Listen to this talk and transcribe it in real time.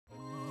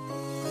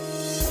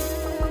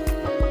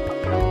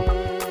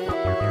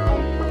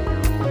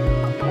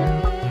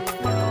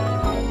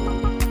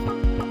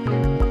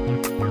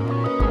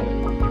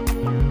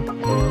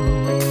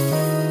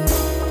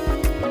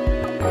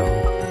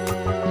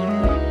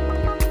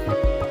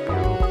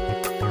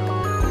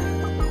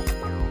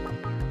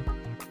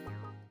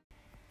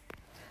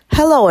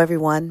Hello,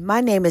 everyone. My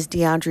name is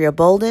DeAndrea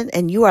Bolden,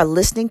 and you are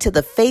listening to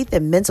the Faith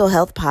and Mental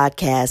Health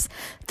Podcast.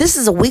 This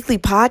is a weekly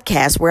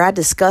podcast where I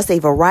discuss a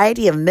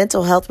variety of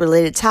mental health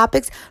related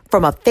topics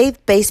from a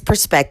faith-based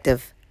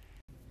perspective.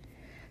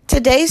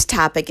 Today's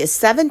topic is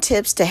 7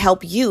 tips to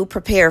help you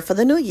prepare for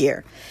the new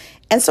year.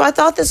 And so I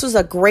thought this was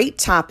a great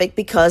topic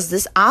because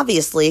this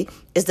obviously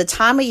is the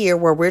time of year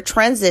where we're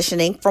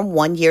transitioning from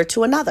one year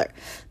to another.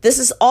 This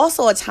is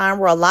also a time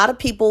where a lot of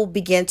people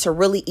begin to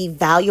really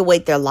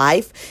evaluate their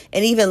life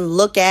and even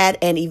look at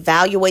and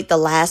evaluate the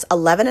last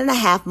 11 and a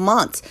half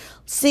months,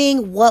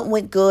 seeing what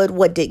went good,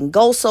 what didn't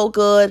go so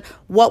good,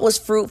 what was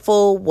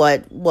fruitful,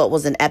 what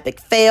was an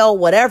epic fail,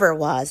 whatever it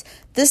was.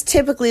 This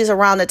typically is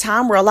around the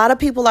time where a lot of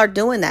people are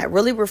doing that,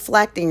 really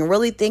reflecting,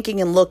 really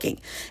thinking and looking.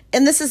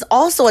 And this is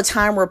also a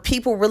time where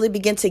people really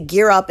begin to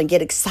gear up and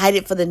get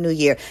excited for the new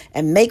year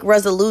and make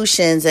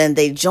resolutions, and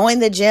they join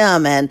the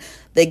gym and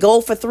they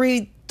go for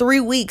three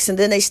weeks and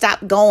then they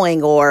stop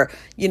going, or,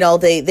 they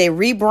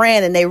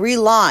rebrand and they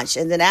relaunch.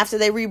 And then after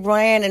they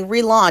rebrand and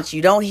relaunch,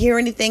 you don't hear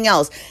anything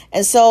else.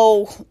 And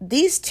so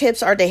these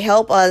tips are to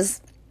help us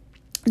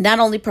not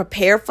only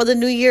prepare for the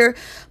new year,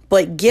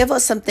 but give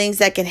us some things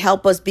that can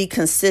help us be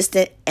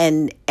consistent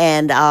and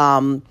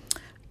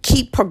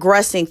keep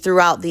progressing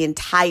throughout the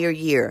entire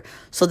year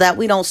so that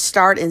we don't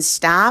start and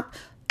stop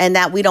and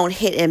that we don't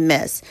hit and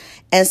miss.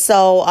 And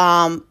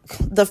so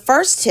the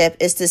first tip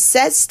is to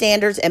set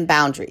standards and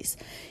boundaries.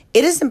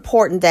 It is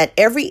important that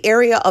every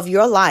area of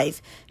your life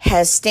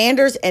has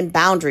standards and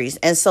boundaries.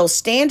 And so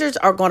standards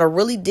are going to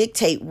really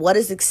dictate what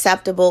is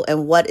acceptable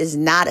and what is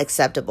not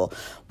acceptable.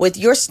 With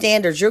your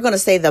standards, you're going to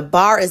say the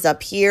bar is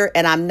up here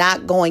and I'm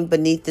not going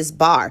beneath this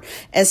bar.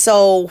 And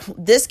so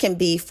this can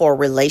be for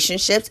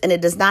relationships, and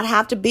it does not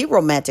have to be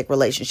romantic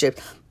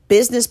relationships,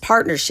 business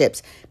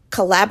partnerships,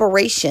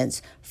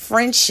 collaborations,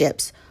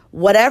 friendships,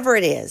 whatever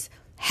it is.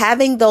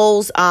 Having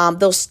those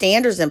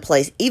standards in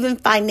place, even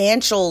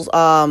financial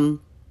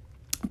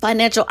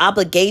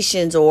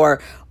obligations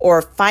or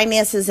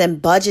finances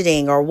and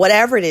budgeting or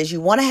whatever it is, you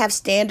want to have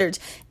standards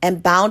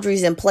and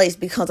boundaries in place,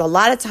 because a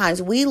lot of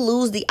times we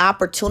lose the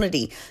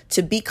opportunity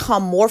to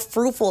become more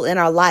fruitful in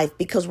our life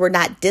because we're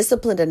not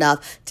disciplined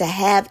enough to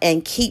have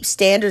and keep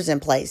standards in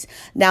place.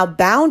 Now,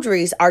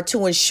 boundaries are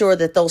to ensure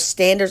that those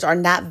standards are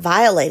not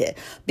violated,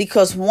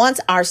 because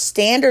once our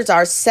standards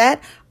are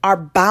set, our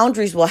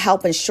boundaries will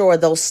help ensure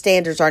those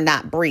standards are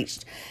not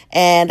breached.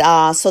 And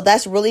so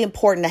that's really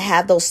important to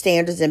have those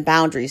standards and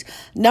boundaries.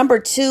 Number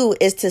 2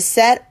 is to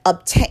set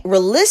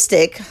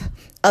realistic,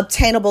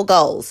 obtainable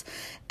goals.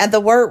 And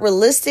the word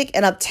realistic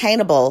and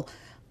obtainable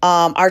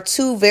are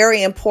 2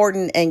 very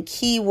important and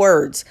key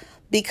words,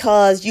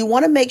 because you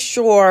want to make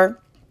sure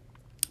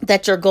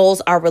that your goals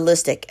are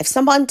realistic. If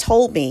someone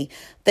told me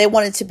they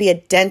wanted to be a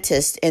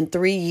dentist in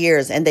 3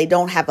 years and they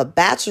don't have a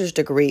bachelor's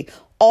degree,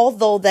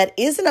 although that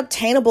is an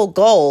obtainable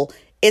goal,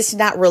 it's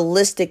not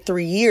realistic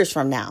 3 years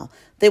from now.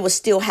 They would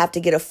still have to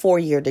get a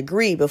 4-year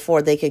degree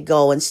before they could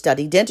go and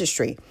study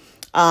dentistry.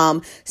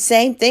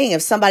 Same thing.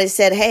 If somebody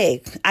said,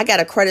 hey, I got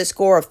a credit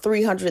score of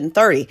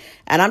 330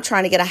 and I'm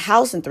trying to get a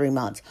house in 3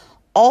 months.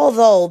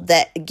 Although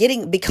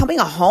becoming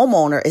a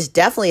homeowner is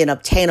definitely an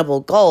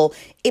obtainable goal,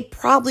 it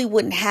probably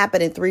wouldn't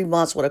happen in 3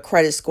 months with a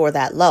credit score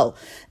that low.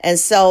 And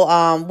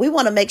so we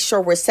want to make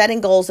sure we're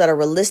setting goals that are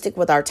realistic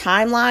with our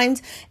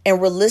timelines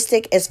and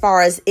realistic as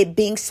far as it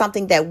being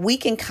something that we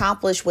can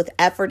accomplish with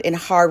effort and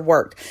hard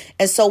work.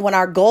 And so when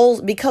our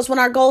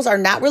goals are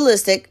not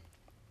realistic,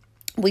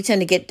 we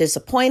tend to get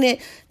disappointed,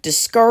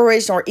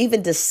 discouraged, or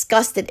even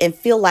disgusted and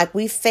feel like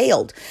we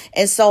failed.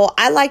 And so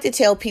I like to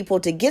tell people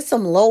to get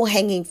some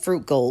low-hanging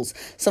fruit goals,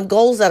 some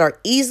goals that are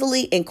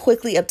easily and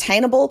quickly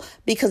obtainable,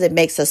 because it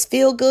makes us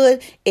feel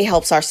good. It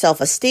helps our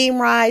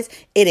self-esteem rise.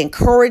 It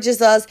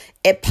encourages us.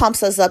 It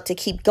pumps us up to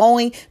keep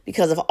going,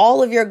 because if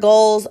all of your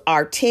goals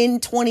are 10,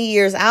 20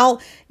 years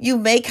out, you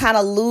may kind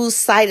of lose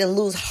sight and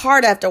lose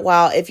heart after a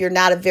while if you're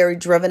not a very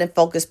driven and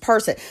focused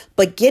person.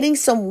 But getting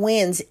some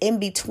wins in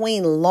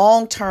between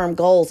long-term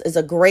goals is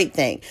a great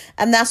thing.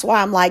 And that's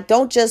why I'm like,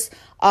 don't just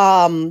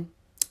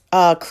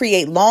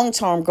create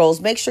long-term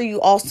goals. Make sure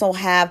you also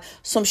have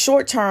some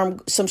short-term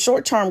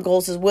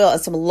goals as well,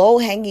 and some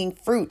low-hanging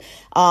fruit,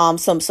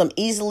 some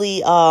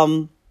easily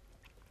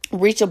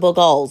reachable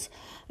goals.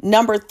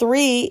 Number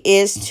 3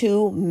 is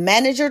to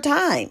manage your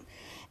time.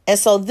 And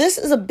so this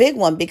is a big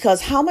one,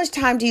 because how much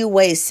time do you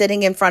waste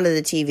sitting in front of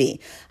the TV?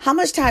 How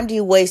much time do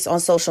you waste on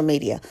social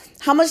media?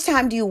 How much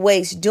time do you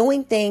waste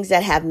doing things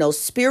that have no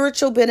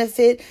spiritual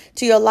benefit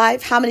to your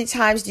life? How much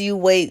time do you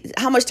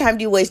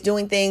waste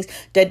doing things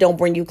that don't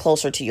bring you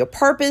closer to your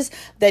purpose,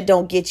 that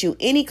don't get you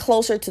any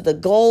closer to the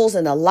goals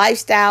and the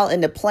lifestyle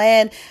and the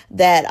plan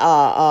that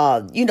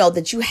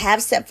that you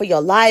have set for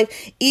your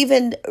life?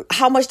 Even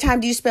how much time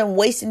do you spend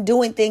wasting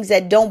doing things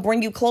that don't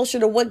bring you closer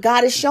to what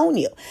God has shown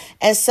you?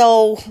 And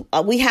so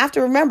we have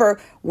to remember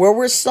where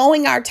we're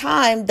sowing our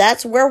time,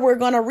 that's where we're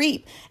going to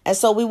reap. And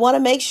so we want to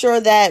make sure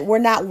that we're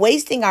not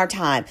wasting our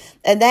time.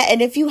 And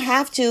if you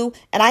have to,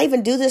 and I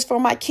even do this for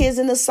my kids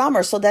in the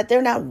summer so that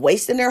they're not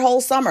wasting their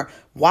whole summer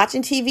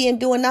watching TV and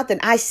doing nothing.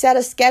 I set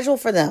a schedule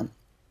for them.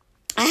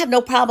 I have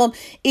no problem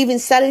even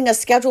setting a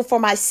schedule for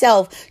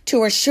myself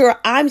to ensure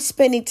I'm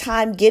spending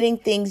time getting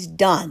things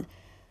done.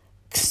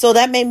 So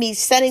that may mean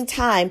setting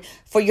time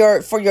for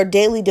your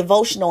daily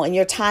devotional and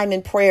your time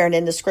in prayer and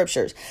in the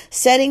scriptures.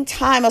 Setting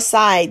time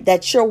aside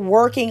that you're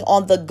working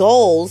on the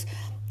goals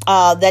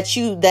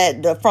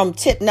that from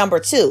tip number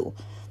 2.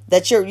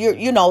 That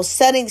you're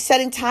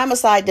setting time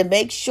aside to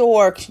make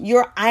sure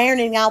you're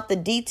ironing out the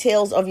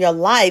details of your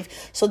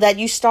life so that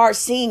you start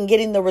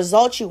getting the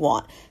results you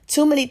want.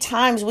 Too many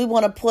times we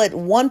want to put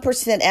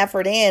 1%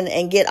 effort in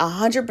and get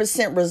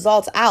 100%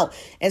 results out.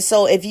 And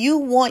so if you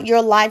want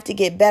your life to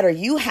get better,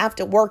 you have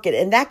to work it.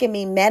 And that can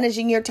mean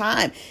managing your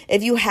time.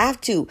 If you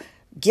have to,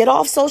 get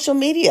off social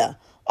media.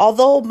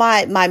 Although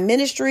my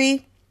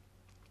ministry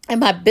and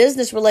my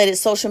business related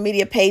social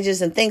media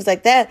pages and things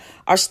like that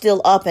are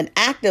still up and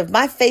active,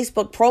 my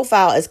Facebook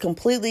profile is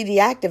completely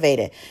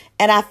deactivated.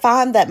 And I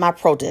find that my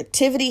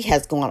productivity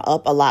has gone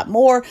up a lot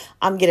more.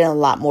 I'm getting a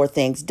lot more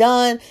things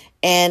done.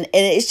 And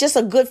it's just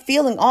a good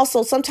feeling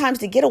also sometimes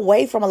to get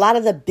away from a lot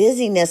of the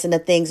busyness and the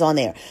things on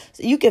there.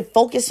 So you can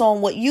focus on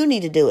what you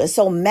need to do. And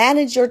so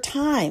manage your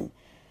time.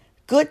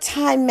 Good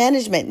time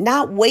management,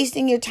 not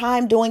wasting your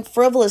time doing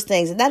frivolous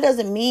things. And that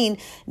doesn't mean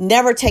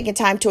never taking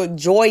time to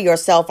enjoy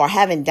yourself or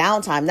having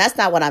downtime. That's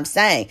not what I'm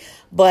saying.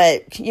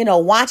 But,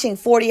 watching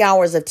 40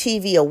 hours of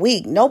TV a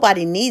week,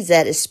 nobody needs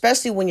that,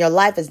 especially when your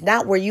life is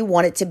not where you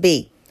want it to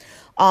be.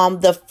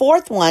 The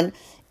fourth one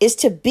is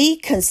to be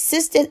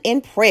consistent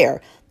in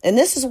prayer. And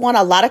this is one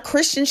a lot of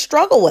Christians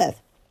struggle with.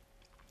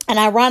 And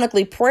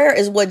ironically, prayer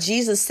is what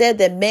Jesus said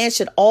that man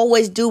should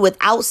always do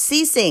without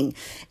ceasing.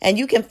 And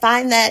you can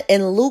find that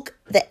in Luke,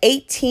 the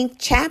 18th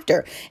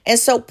chapter. And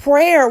so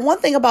prayer, one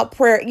thing about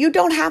prayer, you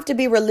don't have to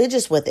be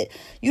religious with it.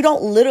 You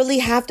don't literally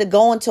have to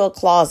go into a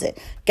closet.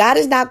 God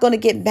is not going to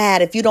get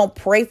mad if you don't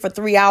pray for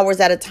 3 hours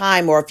at a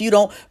time or if you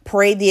don't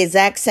pray the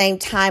exact same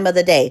time of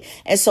the day.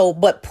 And so,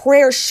 but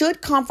prayer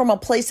should come from a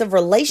place of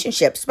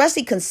relationship,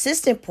 especially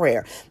consistent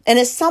prayer. And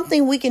it's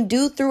something we can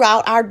do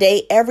throughout our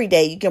day, every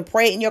day. You can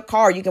pray in your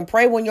car. You can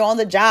pray when you're on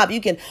the job.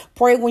 You can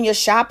pray when you're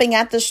shopping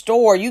at the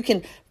store. You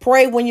can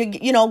pray when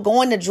you're,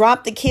 going to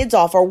drop the kids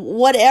off or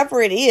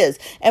whatever it is.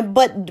 And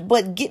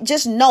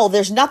just know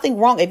there's nothing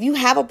wrong. If you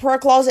have a prayer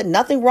closet,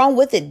 nothing wrong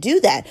with it. Do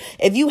that.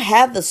 If you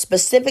have the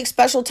specific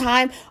special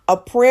time, a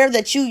prayer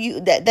that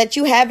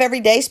you have every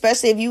day,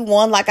 especially if you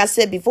like I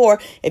said before,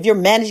 if you're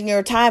managing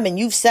your time and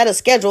you've set a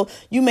schedule,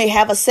 you may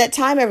have a set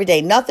time every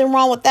day. Nothing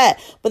wrong with that.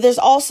 But there's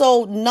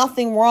also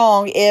nothing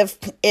wrong if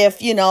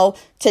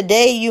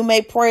today you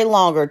may pray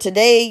longer.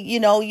 Today,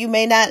 you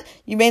may not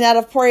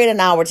have prayed an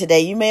hour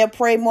today. You may have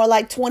prayed more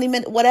like 20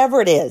 minutes,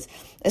 whatever it is.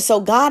 And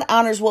so God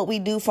honors what we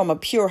do from a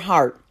pure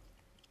heart.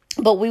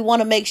 But we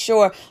want to make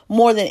sure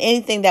more than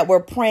anything that we're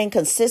praying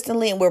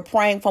consistently and we're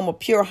praying from a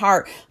pure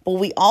heart. But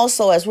we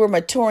also, as we're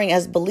maturing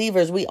as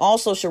believers, we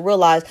also should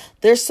realize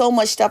there's so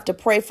much stuff to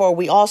pray for.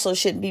 We also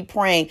shouldn't be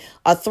praying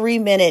a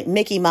 3-minute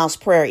Mickey Mouse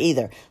prayer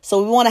either.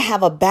 So we want to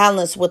have a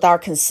balance with our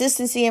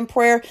consistency in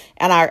prayer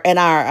and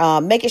our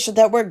making sure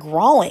that we're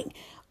growing.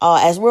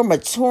 As we're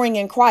maturing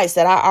in Christ,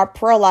 that our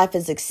prayer life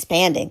is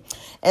expanding.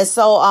 And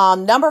so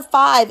number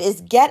 5 is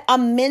get a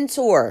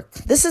mentor.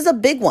 This is a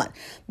big one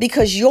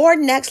because your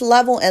next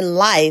level in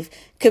life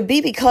could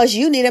be because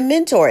you need a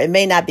mentor. It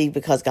may not be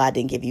because God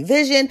didn't give you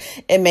vision.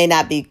 It may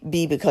not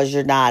be because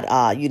you're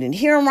not, you didn't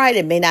hear him right.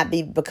 It may not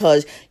be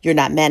because you're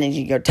not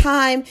managing your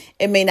time.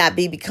 It may not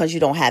be because you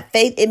don't have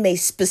faith. It may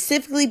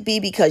specifically be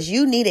because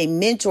you need a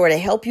mentor to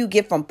help you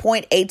get from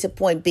point A to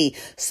point B.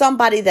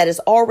 Somebody that has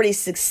already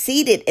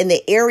succeeded in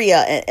the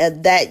area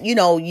that,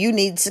 you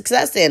need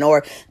success in,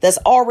 or that's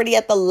already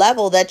at the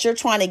level that you're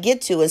trying to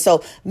get to. And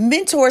so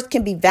mentors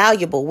can be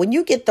valuable. When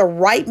you get the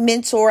right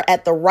mentor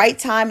at the right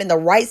time in the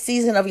right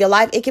season of your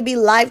life, it can be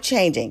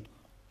life-changing.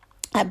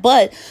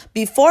 But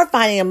before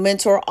finding a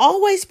mentor,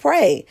 always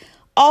pray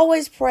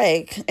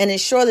and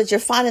ensure that you're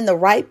finding the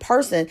right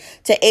person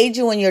to aid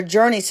you in your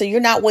journey so you're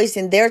not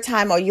wasting their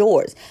time or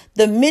yours.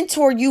 The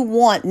mentor you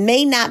want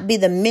may not be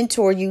the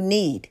mentor you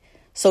need.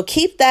 So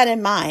keep that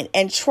in mind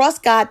and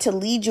trust God to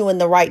lead you in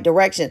the right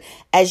direction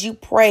as you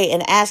pray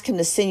and ask him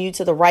to send you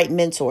to the right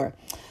mentor.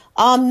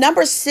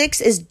 Number 6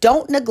 is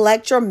don't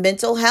neglect your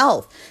mental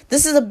health.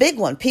 This is a big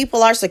one.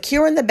 People are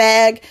securing the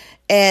bag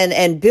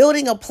and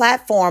building a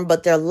platform,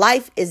 but their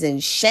life is in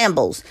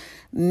shambles.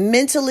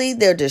 Mentally,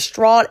 they're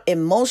distraught.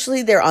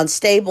 Emotionally, they're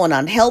unstable and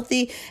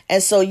unhealthy.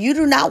 And so you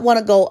do not want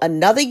to go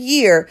another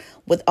year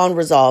with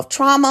unresolved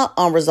trauma,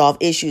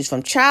 unresolved issues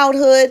from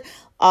childhood,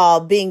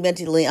 being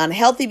mentally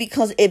unhealthy,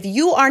 because if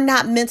you are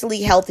not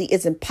mentally healthy,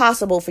 it's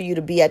impossible for you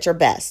to be at your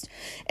best.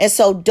 And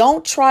so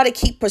don't try to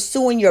keep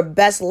pursuing your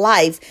best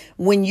life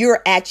when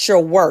you're at your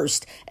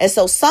worst. And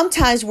so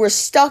sometimes we're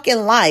stuck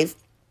in life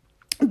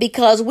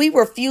because we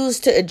refuse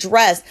to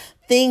address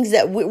things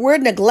that we're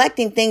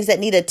neglecting, things that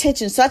need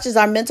attention, such as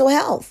our mental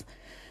health.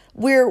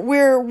 We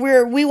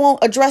won't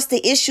address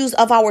the issues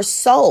of our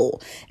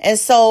soul. And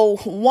so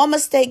one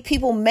mistake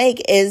people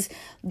make is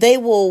they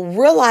will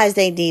realize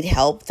they need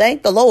help.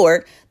 Thank the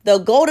Lord. They'll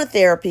go to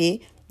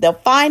therapy. They'll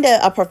find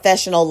a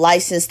professional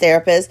licensed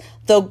therapist.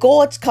 They'll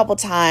go a couple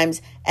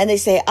times and they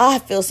say, I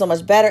feel so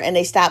much better. And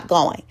they stop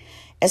going.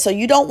 And so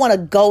you don't want to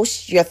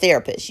ghost your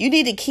therapist. You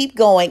need to keep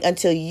going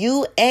until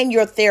you and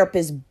your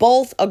therapist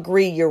both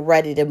agree you're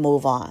ready to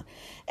move on.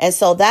 And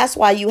so that's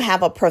why you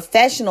have a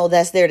professional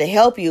that's there to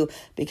help you,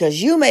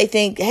 because you may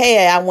think,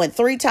 hey, I went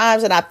 3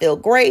 times and I feel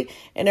great.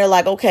 And they're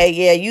like, okay,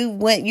 yeah,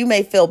 you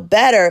may feel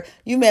better.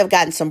 You may have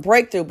gotten some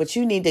breakthrough, but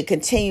you need to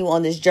continue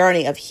on this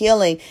journey of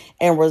healing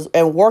and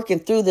working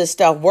through this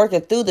stuff, working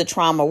through the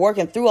trauma,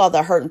 working through all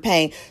the hurt and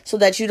pain, so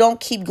that you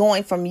don't keep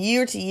going from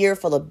year to year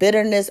full of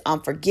bitterness,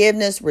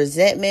 unforgiveness,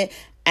 resentment,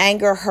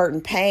 anger, hurt,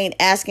 and pain,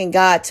 asking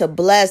God to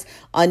bless,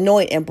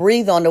 anoint, and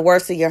breathe on the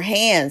works of your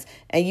hands.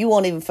 And you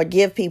won't even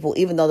forgive people,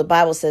 even though the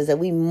Bible says that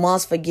we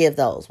must forgive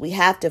those. We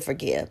have to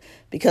forgive,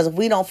 because if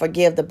we don't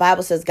forgive, the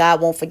Bible says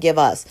God won't forgive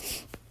us.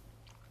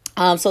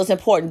 So it's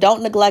important.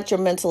 Don't neglect your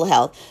mental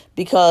health,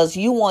 because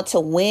you want to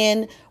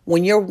win.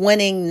 When you're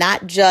winning,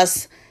 not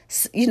just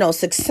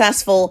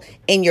successful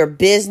in your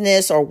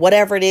business or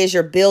whatever it is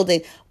you're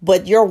building,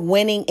 but you're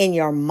winning in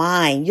your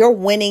mind. You're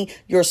winning.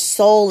 Your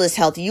soul is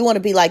healthy. You want to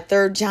be like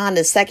 3 John,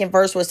 the 2nd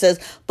verse, where it says,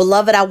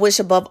 beloved, I wish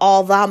above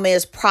all thou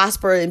mayest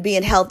prosper and be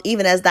in health,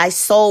 even as thy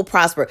soul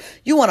prosper.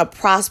 You want to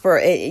prosper.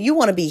 You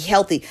want to be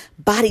healthy,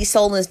 body,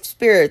 soul, and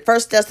spirit. 1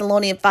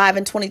 Thessalonians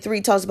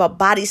 5:23 talks about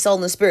body,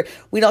 soul, and spirit.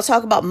 We don't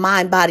talk about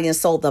mind, body, and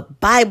soul. The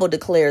Bible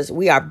declares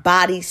we are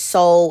body,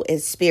 soul,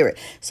 and spirit.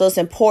 So it's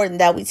important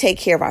that we take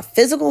care of our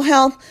physical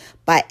health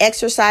by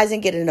exercising,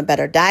 getting a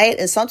better diet.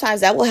 And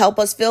sometimes that will help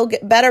us feel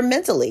better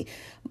mentally.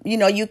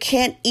 You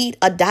can't eat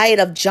a diet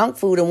of junk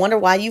food and wonder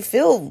why you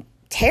feel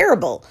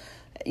terrible.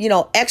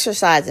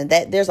 Exercising,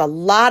 that there's a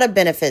lot of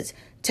benefits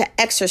to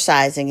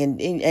exercising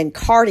and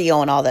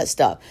cardio and all that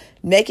stuff.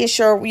 Making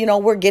sure,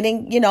 we're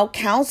getting,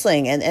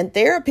 counseling and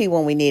therapy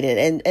when we need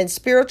it, and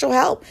spiritual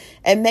help,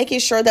 and making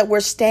sure that we're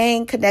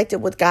staying connected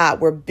with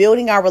God. We're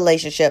building our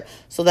relationship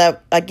so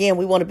that, again,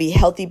 we want to be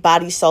healthy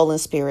body, soul,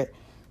 and spirit.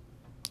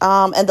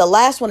 And the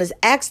last one is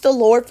ask the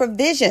Lord for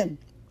vision.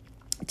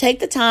 Take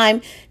the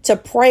time to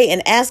pray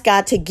and ask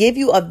God to give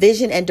you a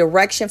vision and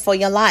direction for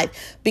your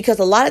life, because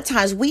a lot of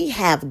times we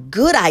have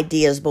good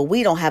ideas, but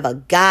we don't have a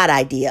God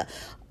idea.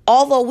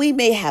 Although we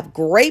may have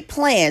great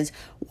plans,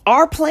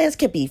 our plans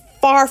can be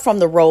far from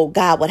the road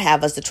God would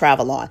have us to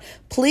travel on.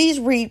 Please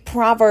read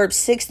Proverbs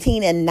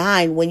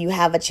 16:9 when you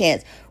have a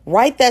chance.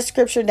 Write that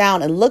scripture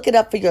down and look it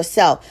up for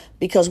yourself,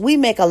 because we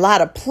make a lot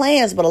of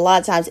plans, but a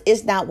lot of times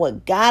it's not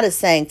what God is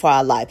saying for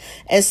our life.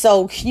 And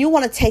so you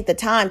want to take the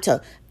time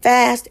to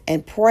fast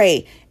and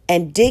pray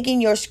and dig in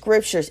your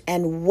scriptures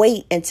and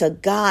wait until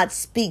God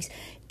speaks.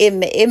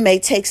 It may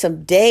take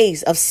some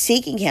days of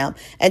seeking him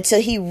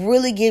until he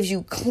really gives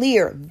you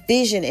clear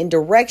vision and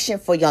direction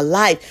for your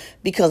life.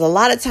 Because a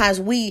lot of times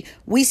we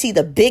see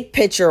the big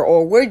picture,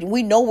 or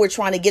we know we're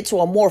trying to get to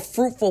a more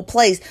fruitful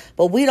place,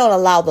 but we don't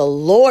allow the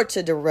Lord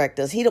to direct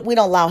us. We don't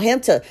allow him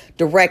to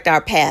direct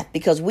our path,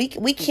 because we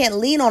can't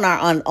lean on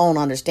our own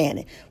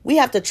understanding. We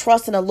have to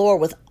trust in the Lord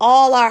with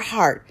all our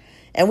heart.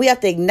 And we have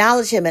to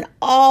acknowledge him in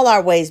all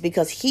our ways,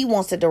 because he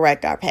wants to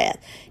direct our path.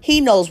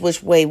 He knows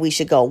which way we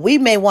should go. We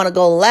may want to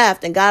go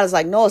left, and God is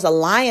like, no, it's a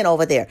lion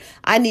over there.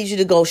 I need you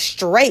to go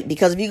straight,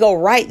 because if you go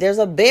right, there's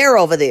a bear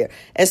over there.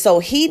 And so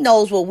he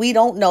knows what we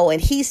don't know,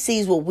 and he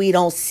sees what we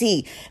don't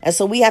see. And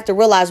so we have to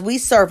realize we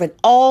serve an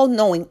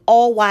all-knowing,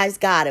 all-wise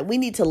God, and we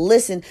need to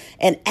listen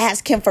and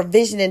ask him for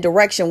vision and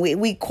direction.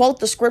 We quote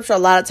the scripture a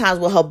lot of times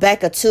with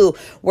Habakkuk 2,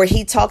 where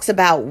he talks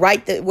about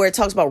write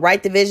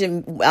the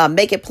vision,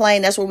 make it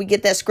plain. That's where we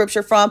get that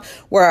scripture from,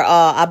 where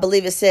I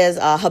believe it says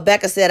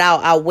Habakkuk said,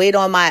 I'll wait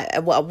on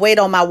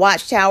my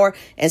watchtower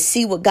and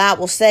see what God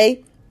will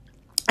say.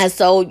 And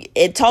so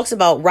it talks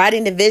about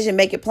writing the vision,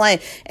 make it plain.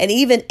 And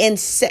even in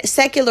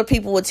secular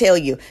people will tell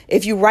you,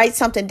 if you write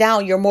something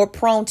down, you're more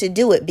prone to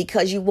do it,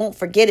 because you won't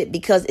forget it,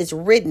 because it's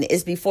written.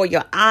 It's before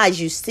your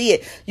eyes. You see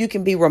it. You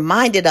can be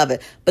reminded of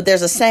it. But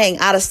there's a saying,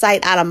 out of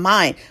sight, out of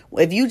mind.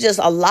 If you just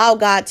allow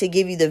God to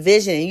give you the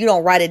vision and you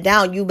don't write it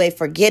down, you may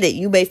forget it.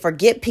 You may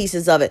forget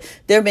pieces of it.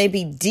 There may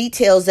be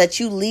details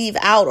that you leave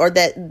out, or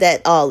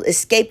that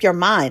escape your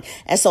mind.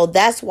 And so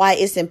that's why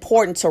it's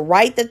important to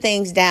write the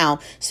things down,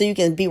 so you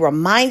can be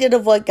reminded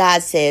of what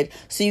God said,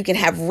 so you can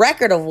have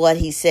record of what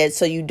he said,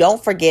 so you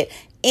don't forget.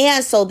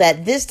 And so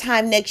that this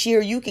time next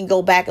year, you can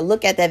go back and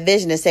look at that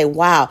vision and say,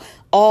 wow,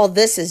 all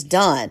this is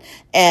done.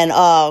 And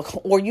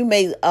or you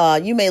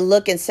may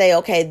look and say,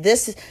 okay,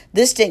 this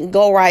didn't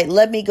go right.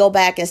 Let me go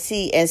back and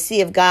see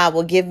if God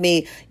will give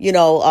me,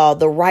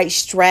 the right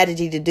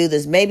strategy to do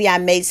this. Maybe I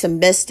made some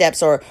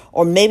missteps, or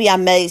maybe I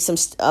made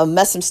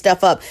messed some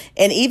stuff up.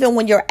 And even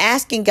when you're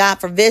asking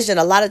God for vision,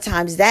 a lot of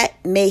times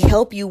that may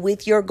help you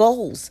with your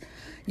goals.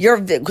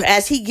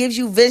 as he gives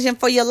you vision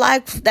for your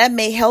life, that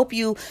may help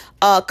you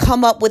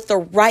come up with the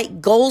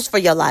right goals for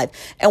your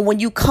life. And when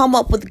you come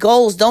up with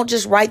goals, don't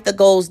just write the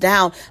goals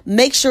down.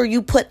 Make sure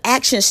you put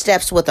action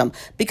steps with them,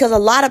 because a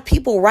lot of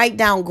people write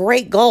down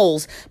great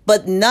goals,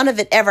 but none of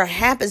it ever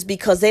happens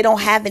because they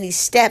don't have any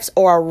steps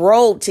or a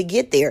road to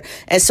get there.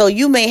 And so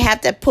you may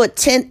have to put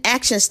 10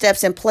 action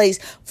steps in place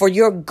for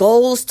your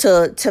goals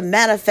to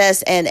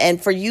manifest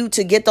and for you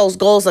to get those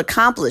goals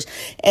accomplished.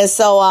 And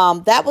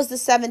so that was the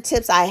 7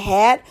 tips I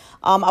had.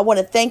 I want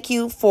to thank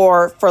you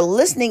for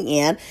listening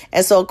in.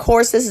 And so, of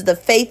course, this is the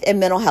Faith and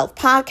Mental Health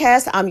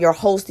Podcast. I'm your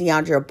host,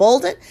 DeAndrea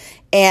Bolden.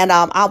 And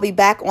I'll be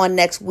back on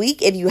next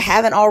week. If you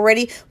haven't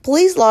already,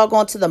 please log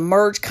on to the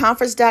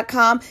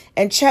mergeconference.com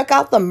and check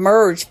out the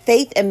Merge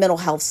Faith and Mental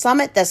Health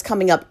Summit that's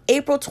coming up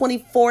April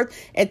 24th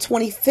and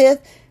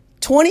 25th.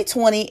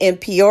 2020 in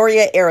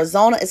Peoria,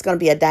 Arizona. It's going to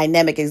be a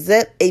dynamic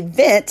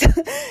event.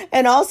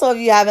 And also, if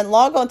you haven't,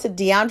 log on to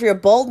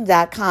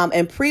DeAndreaBolden.com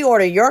and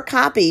pre-order your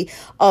copy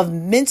of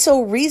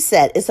Mental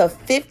Reset. It's a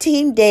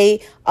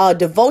 15-day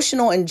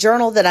devotional and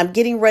journal that I'm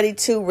getting ready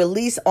to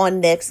release on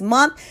next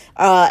month.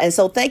 And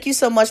so thank you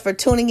so much for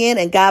tuning in,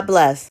 and God bless.